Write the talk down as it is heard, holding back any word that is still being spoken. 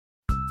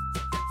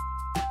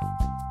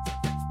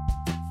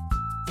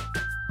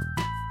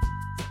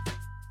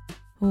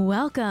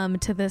Welcome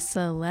to the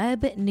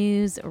Celeb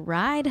News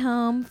Ride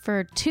Home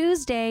for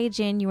Tuesday,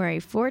 January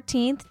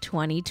 14th,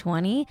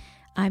 2020.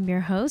 I'm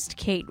your host,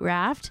 Kate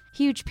Raft.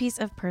 Huge piece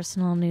of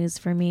personal news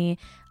for me.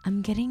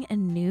 I'm getting a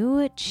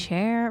new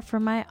chair for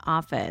my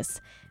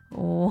office.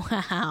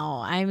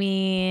 Wow. I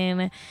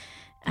mean,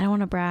 I don't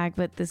want to brag,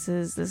 but this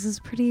is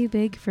pretty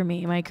big for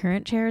me. My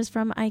current chair is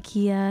from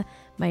IKEA.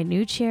 My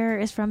new chair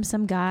is from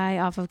some guy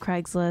off of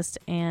Craigslist,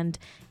 and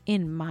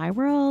in my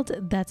world,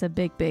 that's a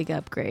big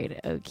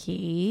upgrade,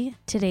 okay?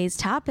 Today's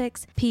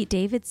topics: Pete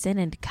Davidson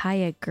and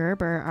Kaia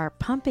Gerber are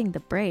pumping the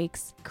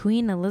brakes.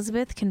 Queen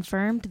Elizabeth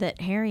confirmed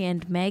that Harry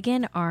and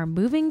Meghan are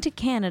moving to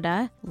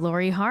Canada.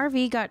 Lori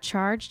Harvey got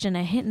charged in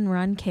a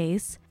hit-and-run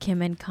case.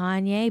 Kim and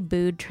Kanye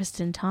booed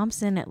Tristan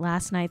Thompson at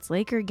last night's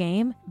Laker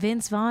game.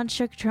 Vince Vaughn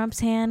shook Trump's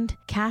hand.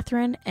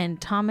 Catherine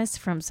and Thomas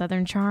from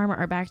Southern Charm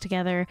are back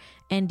together.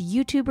 And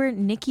YouTuber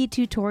Nikki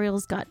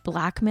Tutorials got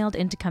blackmailed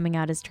into coming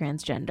out as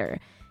transgender.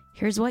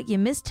 Here's what you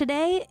missed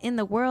today in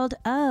the world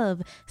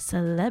of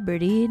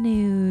celebrity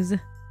news.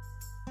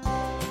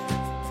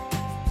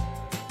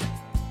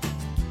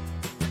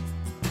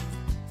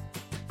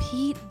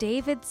 Pete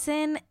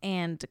Davidson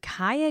and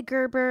Kaia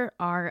Gerber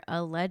are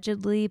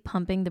allegedly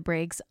pumping the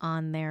brakes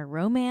on their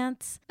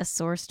romance. A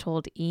source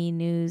told E!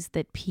 News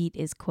that Pete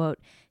is, quote,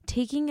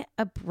 taking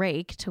a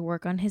break to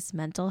work on his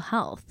mental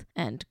health,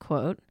 end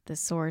quote. The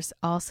source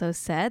also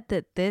said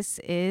that this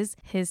is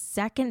his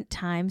second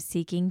time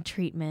seeking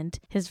treatment,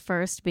 his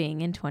first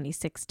being in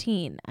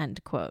 2016,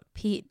 end quote.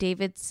 Pete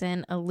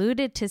Davidson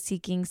alluded to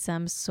seeking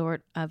some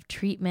sort of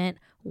treatment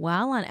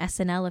while on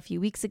SNL a few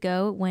weeks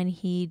ago when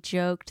he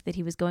joked that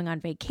he was going on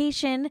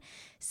vacation,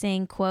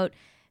 saying, quote,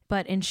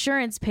 but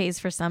insurance pays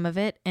for some of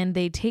it, and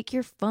they take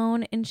your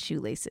phone and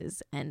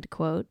shoelaces, end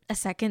quote. A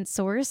second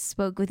source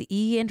spoke with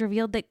E! And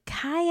revealed that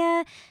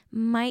Kaia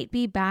might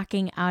be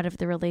backing out of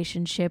the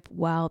relationship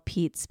while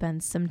Pete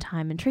spends some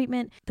time in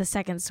treatment. The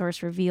second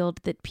source revealed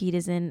that Pete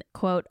is in,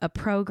 quote, a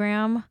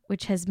program,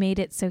 which has made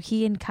it so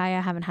he and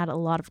Kaia haven't had a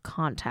lot of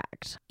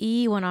contact.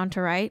 E! Went on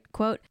to write,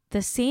 quote,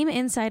 the same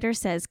insider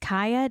says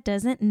Kaia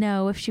doesn't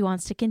know if she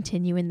wants to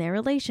continue in their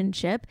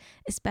relationship,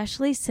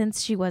 especially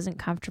since she wasn't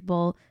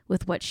comfortable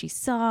with what she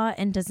saw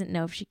and doesn't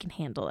know if she can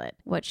handle it.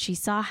 What she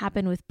saw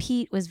happen with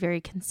Pete was very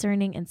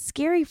concerning and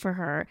scary for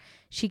her.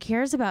 She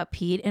cares about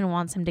Pete and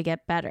wants him to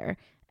get better,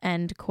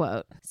 end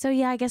quote. So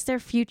yeah, I guess their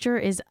future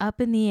is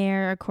up in the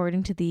air,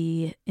 according to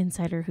the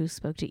insider who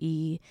spoke to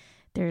E!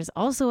 There's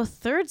also a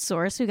third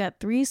source. We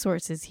got three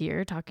sources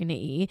here talking to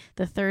E!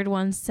 The third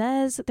one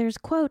says there's,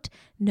 quote,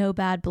 no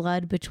bad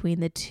blood between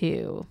the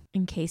two.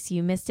 In case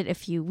you missed it a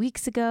few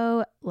weeks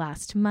ago,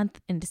 last month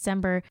in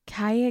December,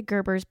 Kaia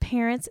Gerber's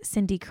parents,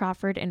 Cindy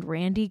Crawford and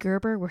Randy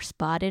Gerber, were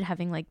spotted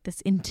having like this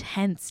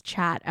intense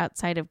chat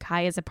outside of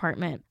Kaia's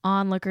apartment.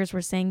 Onlookers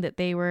were saying that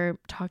they were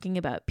talking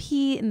about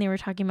Pete, and they were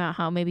talking about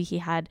how maybe he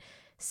had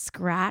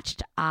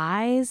scratched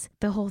eyes.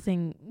 The whole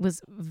thing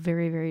was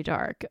very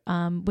dark,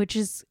 which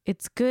is,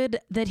 it's good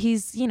that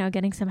he's,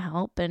 getting some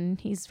help, and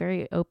he's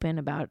very open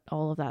about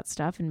all of that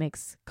stuff and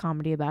makes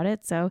comedy about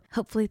it. So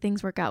hopefully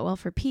things work out well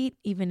for Pete,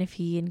 even if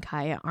he and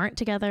Kaia aren't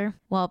together.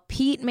 While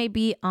Pete may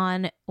be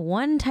on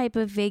one type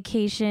of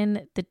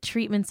vacation, the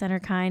treatment center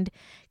kind,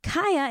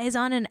 Kaia is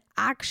on an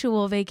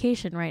actual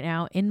vacation right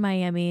now in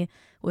Miami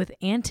with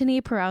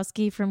Anthony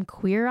Porowski from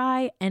Queer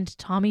Eye and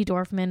Tommy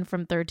Dorfman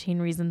from 13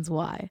 Reasons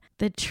Why.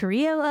 The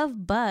trio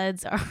of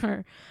buds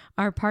are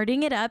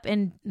partying it up,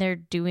 and they're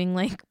doing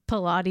like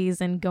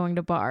Pilates and going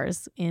to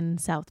bars in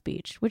South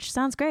Beach, which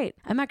sounds great.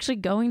 I'm actually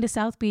going to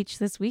South Beach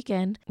this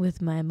weekend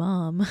with my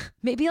mom.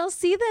 Maybe I'll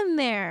see them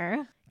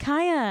there.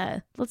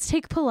 Kaia, let's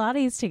take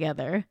Pilates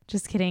together.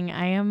 Just kidding.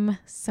 I am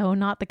so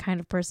not the kind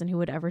of person who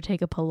would ever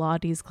take a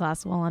Pilates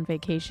class while on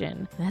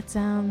vacation. That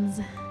sounds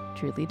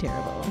truly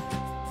terrible.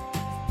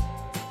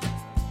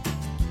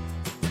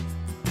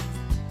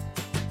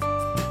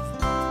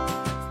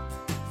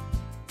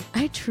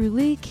 I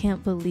truly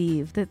can't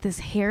believe that this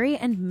Harry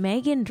and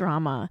Meghan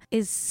drama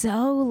is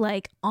so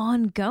like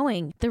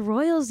ongoing. The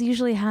royals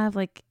usually have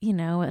like,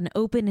 an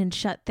open and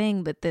shut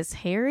thing, but this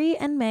Harry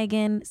and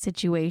Meghan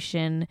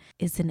situation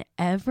is an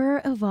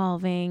ever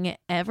evolving,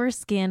 ever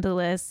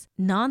scandalous,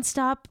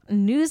 nonstop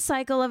news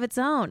cycle of its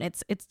own.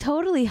 It's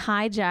totally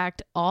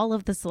hijacked all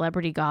of the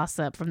celebrity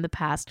gossip from the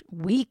past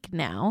week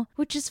now,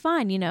 which is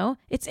fine.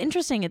 It's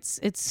interesting. It's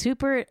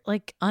super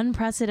like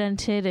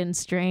unprecedented and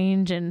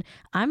strange, and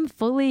I'm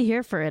fully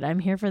here for it. I'm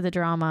here for the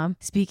drama.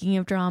 Speaking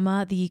of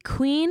drama, the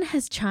Queen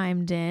has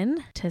chimed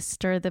in to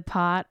stir the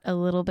pot a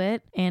little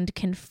bit and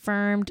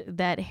confirmed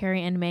that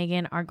Harry and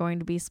Meghan are going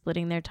to be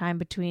splitting their time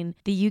between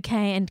the UK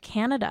and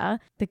Canada.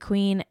 The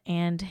Queen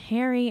and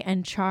Harry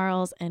and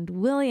Charles and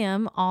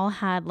William all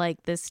had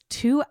like this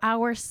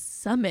 2-hour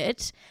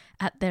summit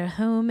at their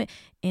home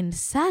in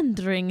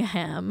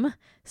Sandringham.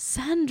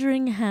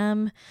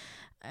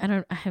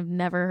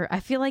 I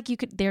feel like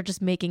they're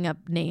just making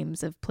up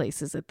names of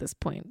places at this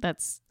point.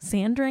 That's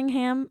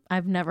Sandringham.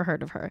 I've never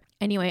heard of her.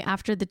 Anyway,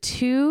 after the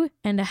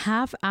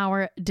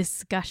 2.5-hour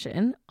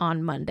discussion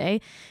on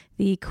Monday,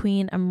 the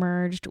Queen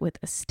emerged with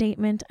a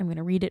statement. I'm going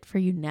to read it for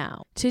you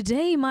now.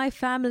 Today, my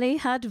family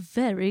had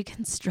very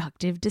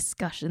constructive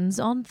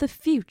discussions on the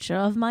future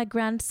of my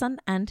grandson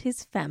and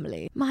his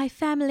family. My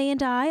family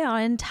and I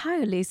are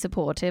entirely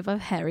supportive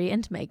of Harry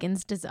and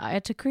Meghan's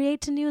desire to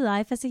create a new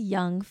life as a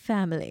young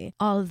family.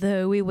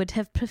 Although we would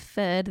have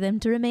preferred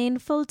them to remain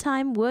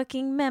full-time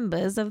working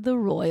members of the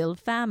royal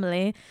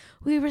family,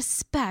 we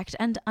respect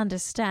and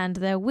understand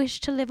their wish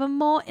to live a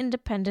more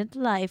independent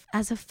life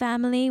as a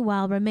family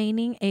while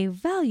remaining a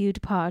valued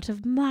part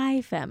of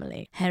my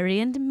family. Harry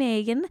and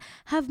Meghan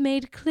have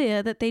made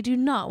clear that they do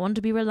not want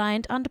to be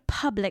reliant on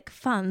public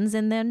funds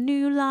in their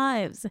new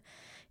lives.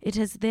 It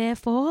has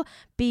therefore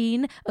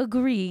been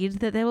agreed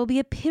that there will be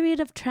a period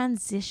of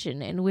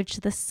transition in which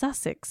the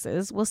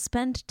Sussexes will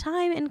spend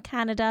time in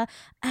Canada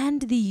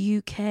and the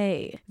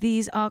UK.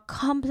 These are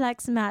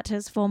complex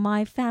matters for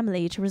my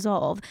family to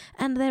resolve,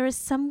 and there is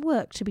some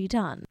work to be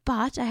done.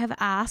 But I have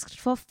asked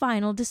for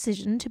final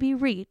decision to be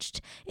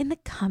reached in the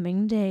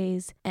coming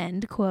days.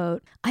 End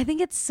quote. I think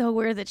it's so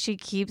weird that she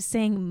keeps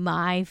saying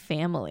my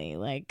family.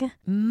 Like,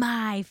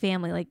 my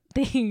family. Like,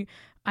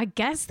 I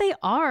guess they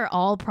are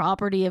all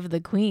property of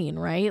the Queen,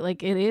 right?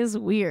 Like, it is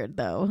weird,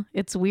 though.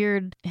 It's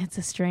weird. It's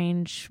a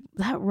strange...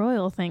 That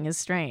royal thing is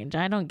strange.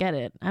 I don't get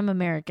it. I'm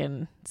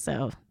American,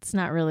 so it's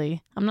not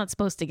really... I'm not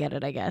supposed to get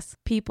it, I guess.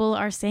 People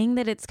are saying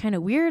that it's kind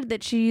of weird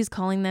that she's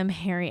calling them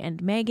Harry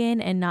and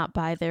Meghan and not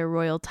by their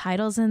royal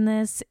titles in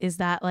this. Is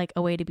that like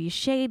a way to be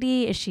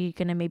shady? Is she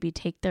going to maybe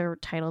take their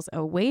titles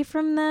away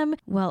from them?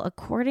 Well,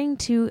 according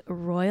to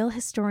royal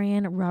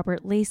historian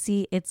Robert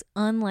Lacey, it's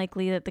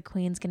unlikely that the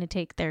Queen's going to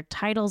take their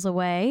titles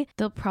away.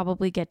 They'll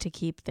probably get to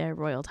keep their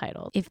royal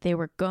title. If they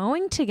were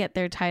going to get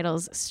their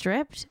titles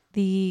stripped,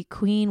 the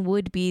Queen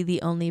would be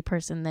the only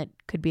person that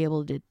could be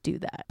able to do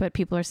that. But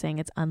people are saying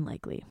it's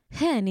unlikely.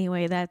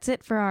 Anyway, that's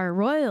it for our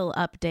royal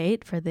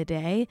update for the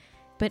day.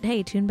 But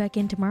hey, tune back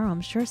in tomorrow.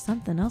 I'm sure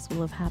something else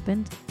will have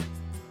happened.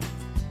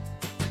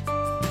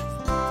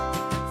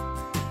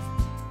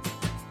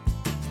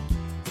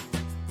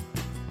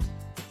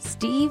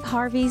 Steve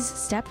Harvey's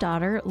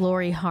stepdaughter,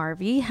 Lori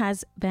Harvey,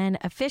 has been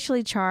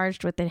officially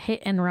charged with a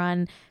hit and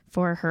run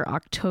for her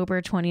October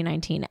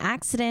 2019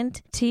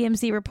 accident.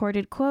 TMZ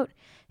reported, quote,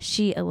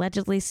 she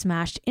allegedly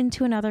smashed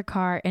into another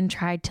car and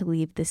tried to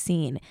leave the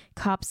scene.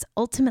 Cops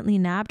ultimately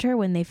nabbed her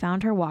when they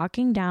found her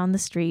walking down the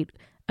street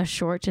a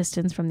short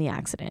distance from the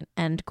accident,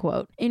 end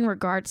quote. In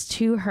regards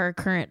to her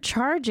current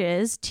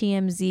charges,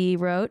 TMZ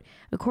wrote,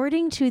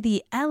 according to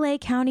the LA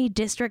County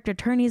District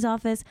Attorney's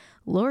Office,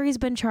 Lori's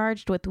been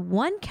charged with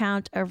 1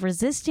 count of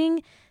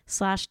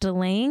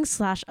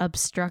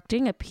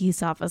resisting/delaying/obstructing a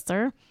peace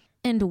officer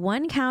and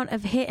 1 count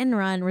of hit and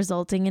run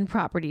resulting in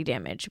property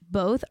damage.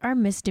 Both are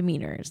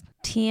misdemeanors.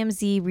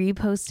 TMZ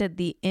reposted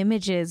the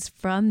images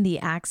from the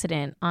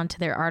accident onto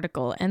their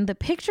article, and the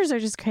pictures are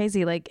just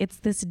crazy. Like, it's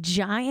this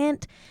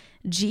giant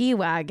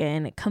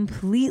G-Wagon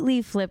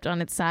completely flipped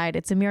on its side.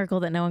 It's a miracle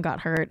that no one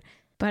got hurt.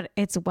 But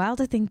it's wild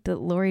to think that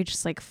Lori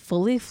just like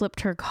fully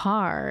flipped her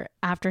car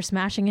after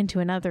smashing into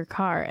another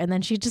car. And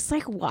then she just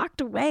like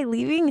walked away,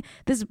 leaving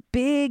this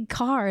big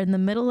car in the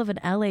middle of an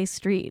LA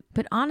street.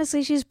 But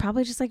honestly, she's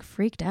probably just like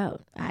freaked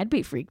out. I'd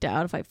be freaked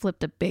out if I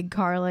flipped a big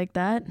car like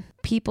that.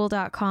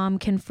 People.com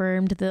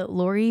confirmed that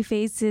Lori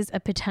faces a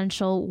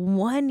potential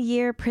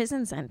 1-year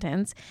prison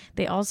sentence.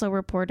 They also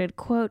reported,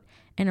 quote,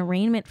 an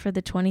arraignment for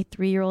the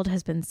 23-year-old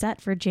has been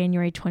set for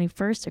January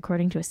 21st,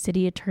 according to a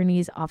city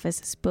attorney's office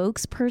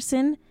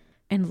spokesperson,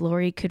 and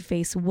Lori could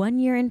face 1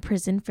 year in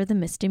prison for the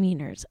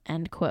misdemeanors,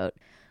 end quote.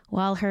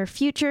 While her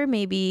future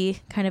may be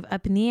kind of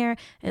up in the air,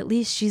 at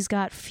least she's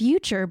got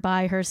Future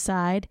by her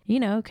side, you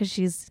know, because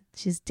she's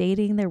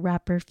dating the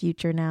rapper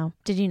Future now.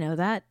 Did you know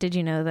that? Did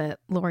you know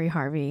that Lori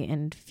Harvey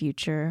and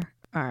Future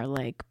are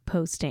like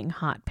posting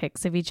hot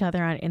pics of each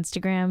other on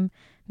Instagram?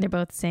 They're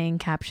both saying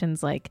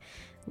captions like,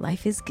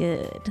 life is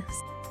good.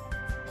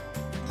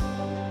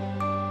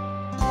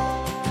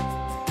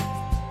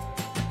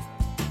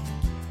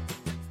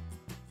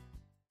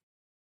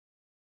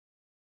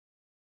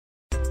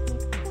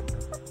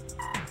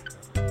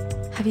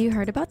 Have you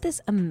heard about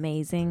this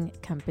amazing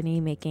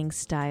company making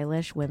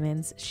stylish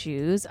women's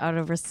shoes out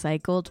of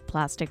recycled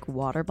plastic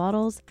water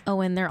bottles? Oh,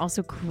 and they're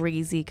also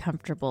crazy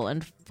comfortable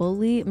and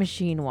fully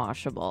machine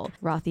washable.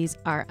 Rothy's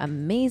are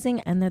amazing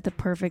and they're the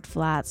perfect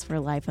flats for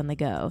life on the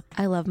go.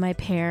 I love my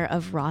pair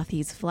of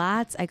Rothy's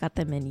flats. I got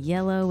them in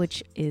yellow,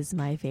 which is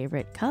my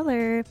favorite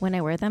color. When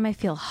I wear them, I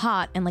feel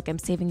hot and like I'm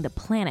saving the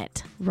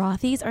planet.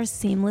 Rothy's are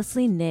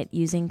seamlessly knit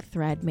using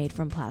thread made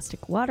from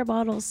plastic water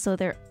bottles, so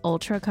they're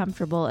ultra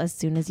comfortable as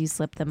soon as you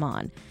slip them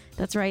on.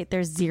 That's right,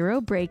 there's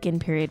zero break-in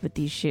period with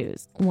these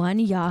shoes. One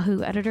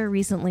Yahoo editor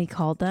recently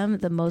called them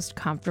the most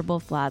comfortable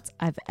flats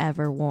I've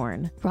ever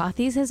worn.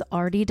 Rothy's has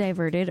already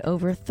diverted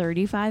over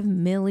 35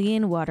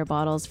 million water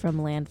bottles from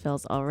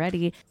landfills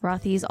already.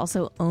 Rothy's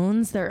also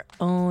owns their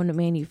own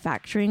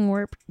manufacturing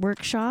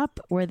workshop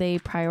where they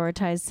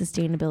prioritize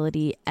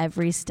sustainability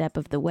every step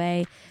of the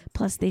way.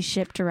 Plus, they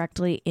ship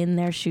directly in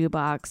their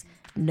shoebox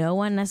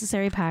no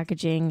unnecessary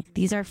packaging.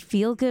 These are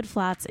feel-good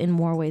flats in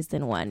more ways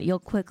than one. You'll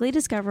quickly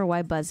discover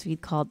why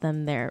BuzzFeed called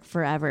them their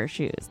forever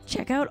shoes.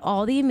 Check out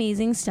all the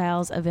amazing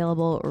styles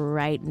available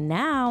right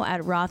now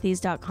at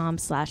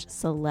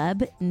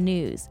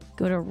rothys.com/celebnews.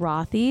 Go to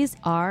Rothys,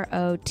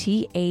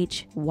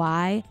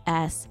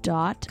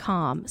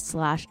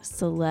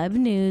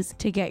 ROTHYS.com/celebnews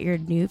to get your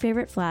new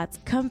favorite flats,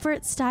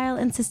 comfort, style,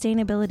 and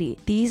sustainability.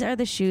 These are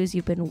the shoes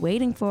you've been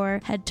waiting for.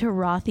 Head to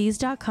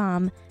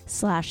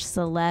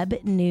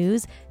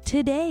rothys.com/celebnews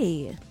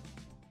today.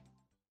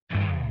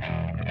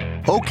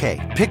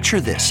 Okay, picture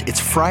this. It's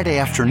Friday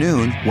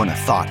afternoon when a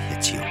thought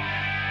hits you.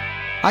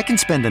 I can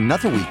spend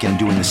another weekend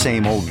doing the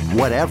same old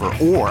whatever,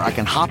 or I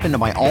can hop into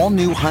my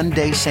all-new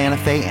Hyundai Santa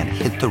Fe and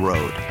hit the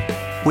road.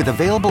 With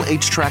available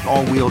H-Track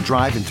all-wheel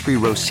drive and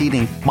 3-row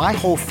seating, my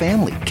whole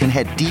family can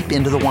head deep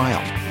into the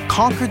wild.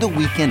 Conquer the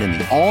weekend in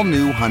the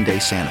all-new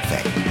Hyundai Santa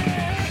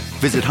Fe.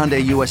 Visit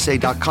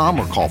HyundaiUSA.com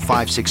or call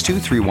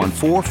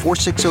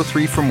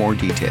 562-314-4603 for more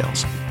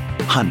details.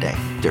 Hyundai,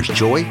 there's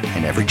joy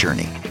in every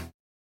journey.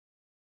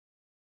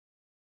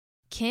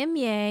 Kim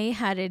Ye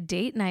had a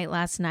date night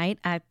last night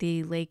at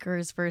the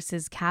Lakers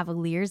versus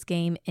Cavaliers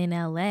game in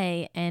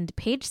LA, and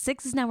Page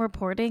Six is now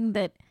reporting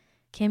that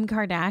Kim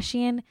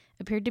Kardashian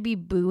appeared to be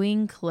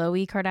booing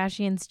Khloe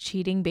Kardashian's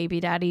cheating baby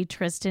daddy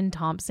Tristan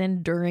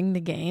Thompson during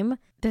the game.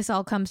 This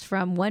all comes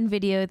from one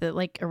video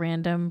that a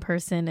random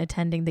person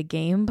attending the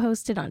game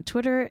posted on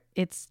Twitter.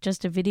 It's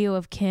just a video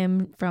of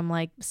Kim from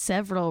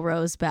several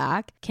rows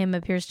back. Kim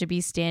appears to be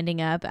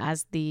standing up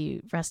as the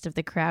rest of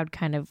the crowd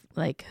kind of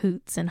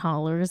hoots and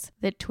hollers.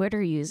 The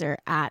Twitter user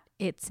at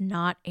It's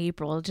Not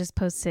April just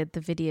posted the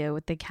video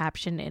with the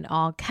caption in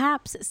all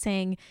caps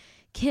saying,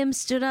 "Kim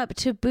stood up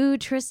to boo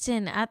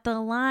Tristan at the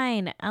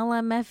line.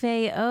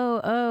 LMFAO.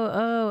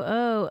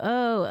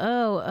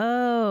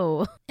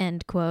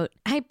 End quote.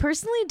 I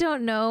personally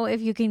don't know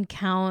if you can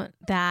count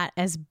that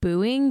as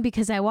booing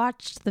because I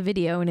watched the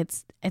video and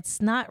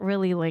it's not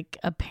really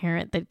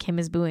apparent that Kim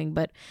is booing,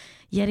 but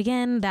yet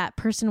again, that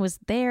person was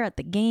there at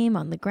the game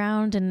on the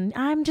ground and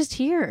I'm just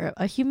here,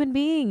 a human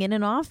being in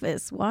an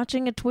office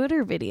watching a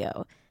Twitter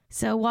video.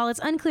 So while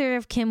it's unclear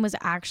if Kim was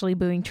actually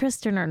booing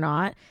Tristan or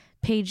not,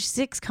 Page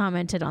Six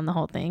commented on the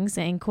whole thing,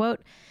 saying, quote,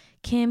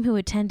 "Kim, who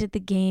attended the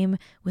game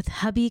with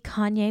hubby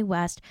Kanye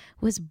West,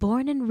 was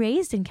born and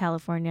raised in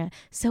California,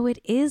 so it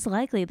is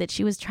likely that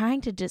she was trying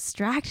to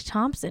distract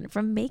Thompson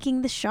from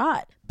making the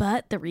shot.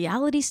 But the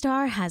reality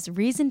star has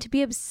reason to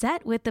be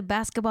upset with the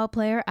basketball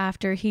player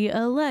after he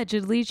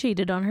allegedly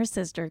cheated on her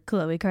sister,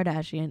 Khloe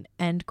Kardashian,"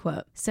 end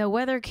quote. So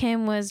whether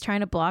Kim was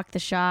trying to block the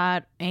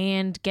shot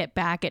and get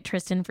back at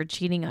Tristan for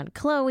cheating on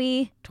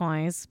Khloe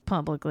twice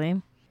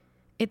publicly,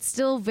 it's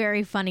still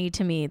very funny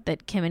to me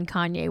that Kim and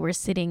Kanye were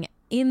sitting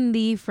in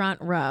the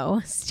front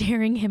row,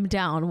 staring him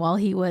down while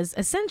he was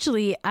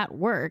essentially at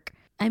work.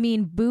 I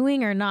mean,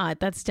 booing or not,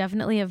 that's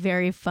definitely a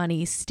very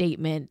funny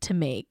statement to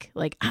make.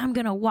 I'm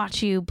gonna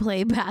watch you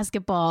play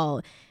basketball.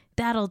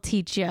 That'll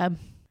teach you.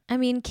 I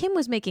mean, Kim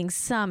was making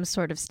some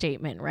sort of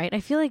statement, right? I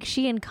feel like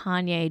she and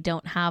Kanye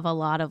don't have a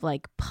lot of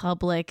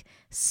public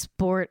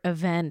sport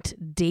event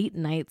date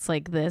nights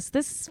like this.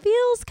 This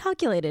feels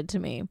calculated to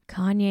me.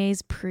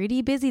 Kanye's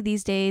pretty busy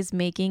these days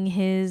making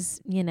his,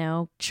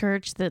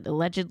 church that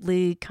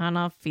allegedly kind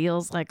of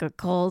feels like a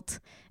cult.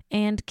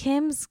 And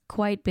Kim's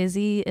quite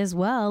busy as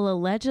well,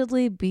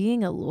 allegedly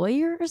being a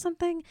lawyer or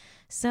something.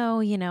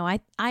 So,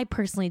 I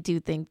personally do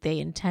think they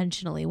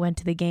intentionally went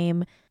to the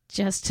game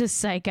just to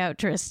psych out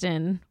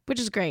Tristan, which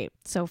is great.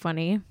 So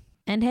funny.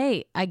 And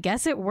hey, I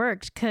guess it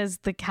worked because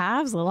the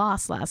Cavs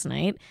lost last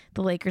night.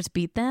 The Lakers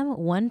beat them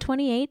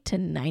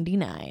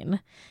 128-99.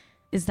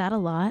 Is that a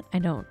lot? I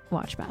don't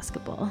watch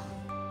basketball,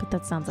 but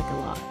that sounds like a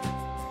lot.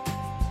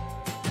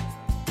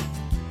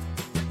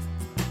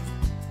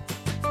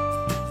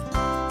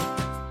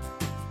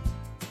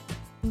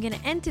 I'm going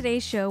to end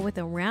today's show with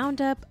a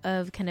roundup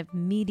of kind of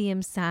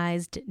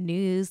medium-sized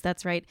news.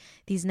 That's right.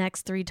 These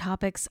next three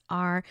topics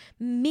are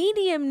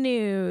medium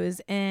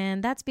news,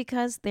 and that's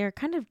because they're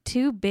kind of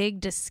too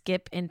big to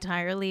skip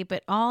entirely,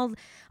 but all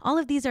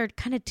of these are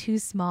kind of too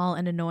small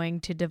and annoying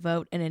to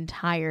devote an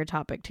entire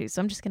topic to.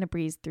 So I'm just going to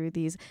breeze through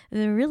these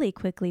really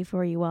quickly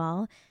for you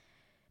all.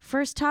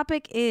 First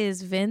topic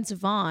is Vince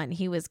Vaughn.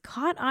 He was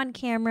caught on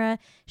camera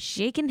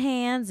shaking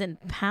hands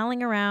and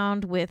palling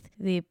around with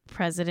the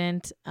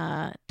president,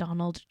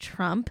 Donald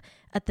Trump,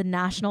 at the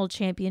national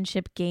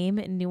championship game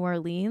in New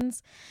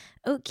Orleans.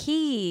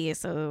 Okay,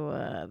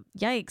 so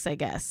yikes, I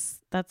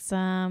guess. It's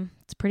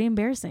pretty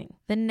embarrassing.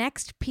 The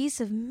next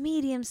piece of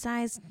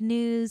medium-sized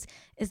news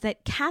is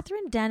that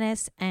Catherine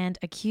Dennis and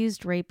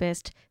accused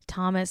rapist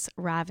Thomas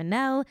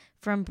Ravenel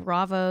from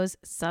Bravo's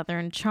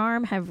Southern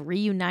Charm have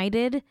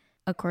reunited.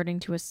 According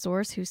to a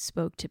source who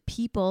spoke to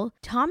People,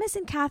 Thomas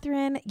and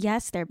Catherine,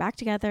 yes, they're back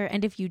together.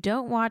 And if you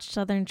don't watch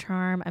Southern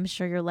Charm, I'm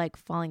sure you're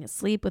falling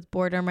asleep with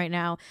boredom right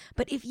now.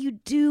 But if you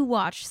do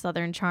watch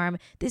Southern Charm,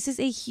 this is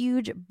a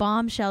huge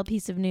bombshell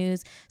piece of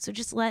news. So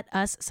just let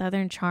us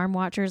Southern Charm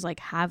watchers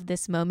have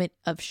this moment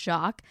of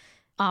shock.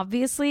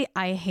 Obviously,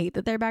 I hate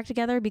that they're back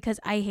together because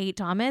I hate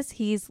Thomas.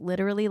 He's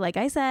literally, like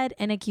I said,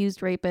 an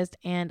accused rapist,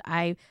 and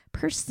I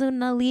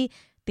personally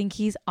think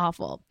he's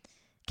awful.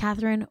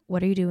 Catherine,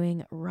 what are you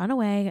doing? Run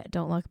away.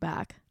 Don't look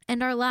back.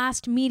 And our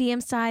last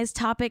medium-sized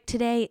topic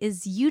today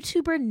is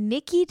YouTuber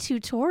Nikki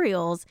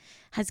Tutorials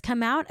has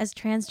come out as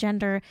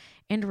transgender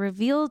and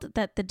revealed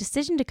that the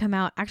decision to come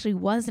out actually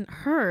wasn't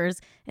hers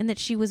and that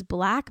she was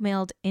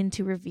blackmailed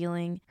into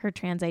revealing her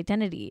trans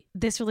identity.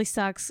 This really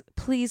sucks.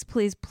 Please,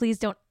 please, please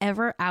don't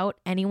ever out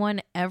anyone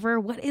ever.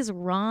 What is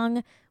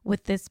wrong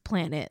with this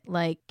planet?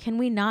 Like, can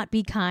we not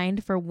be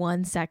kind for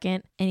 1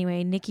 second?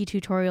 Anyway, Nikki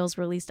Tutorials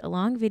released a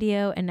long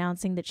video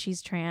announcing that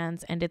she's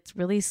trans, and it's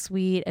really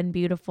sweet and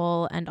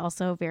beautiful and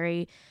also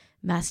very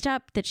messed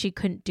up that she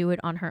couldn't do it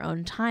on her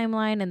own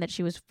timeline and that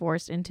she was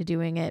forced into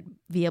doing it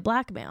via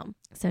blackmail.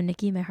 So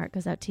Nikki, my heart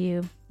goes out to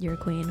you. You're a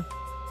queen.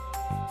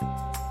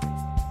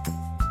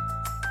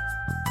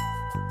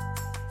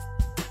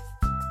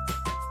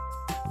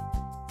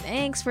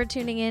 Thanks for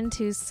tuning in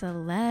to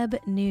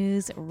Celeb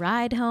News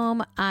Ride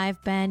Home.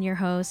 I've been your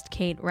host,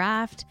 Kate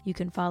Raft. You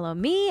can follow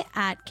me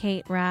at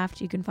Kate Raft.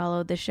 You can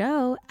follow the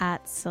show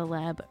at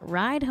Celeb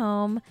Ride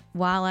Home.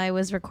 While I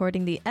was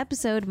recording the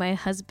episode, my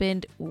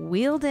husband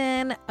wheeled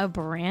in a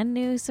brand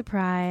new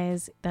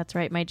surprise. That's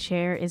right, my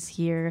chair is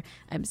here.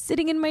 I'm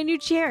sitting in my new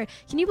chair.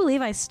 Can you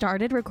believe I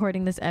started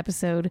recording this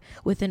episode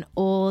with an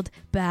old,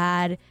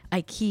 bad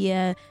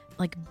IKEA,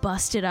 like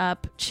busted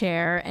up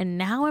chair, and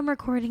now I'm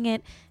recording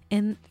it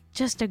in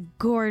just a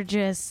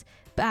gorgeous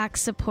back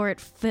support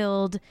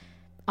filled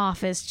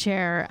office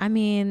chair. I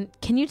mean,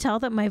 can you tell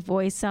that my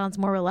voice sounds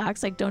more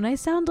relaxed? Like, don't I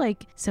sound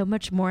like so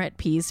much more at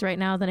peace right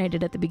now than I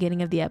did at the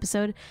beginning of the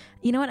episode?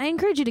 You know what? I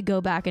encourage you to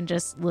go back and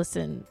just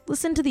listen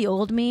to the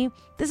old me.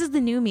 This is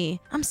the new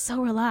me. I'm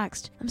so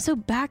relaxed. I'm so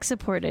back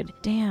supported.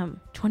 Damn,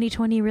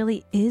 2020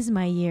 really is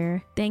my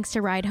year. Thanks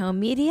to Ride Home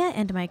Media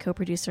and my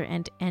co-producer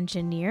and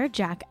engineer,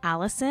 Jack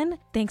Allison.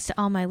 Thanks to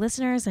all my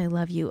listeners. I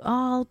love you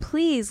all.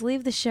 Please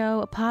leave the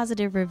show a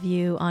positive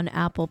review on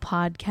Apple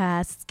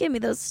Podcasts. Give me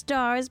those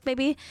stars,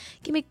 baby.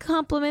 Give me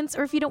compliments,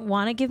 or if you don't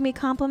want to give me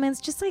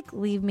compliments, just like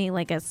leave me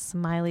like a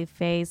smiley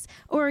face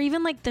or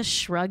even like the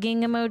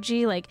shrugging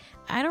emoji. Like,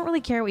 I don't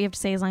really care what you have to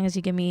say as long as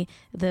you give me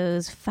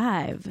those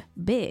 5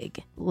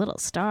 big little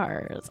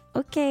stars.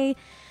 Okay.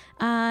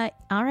 All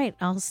right.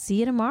 I'll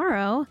see you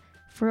tomorrow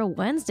for a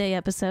Wednesday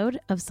episode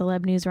of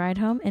Celeb News Ride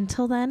Home.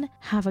 Until then,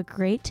 have a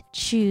great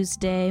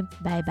Tuesday.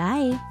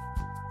 Bye-bye.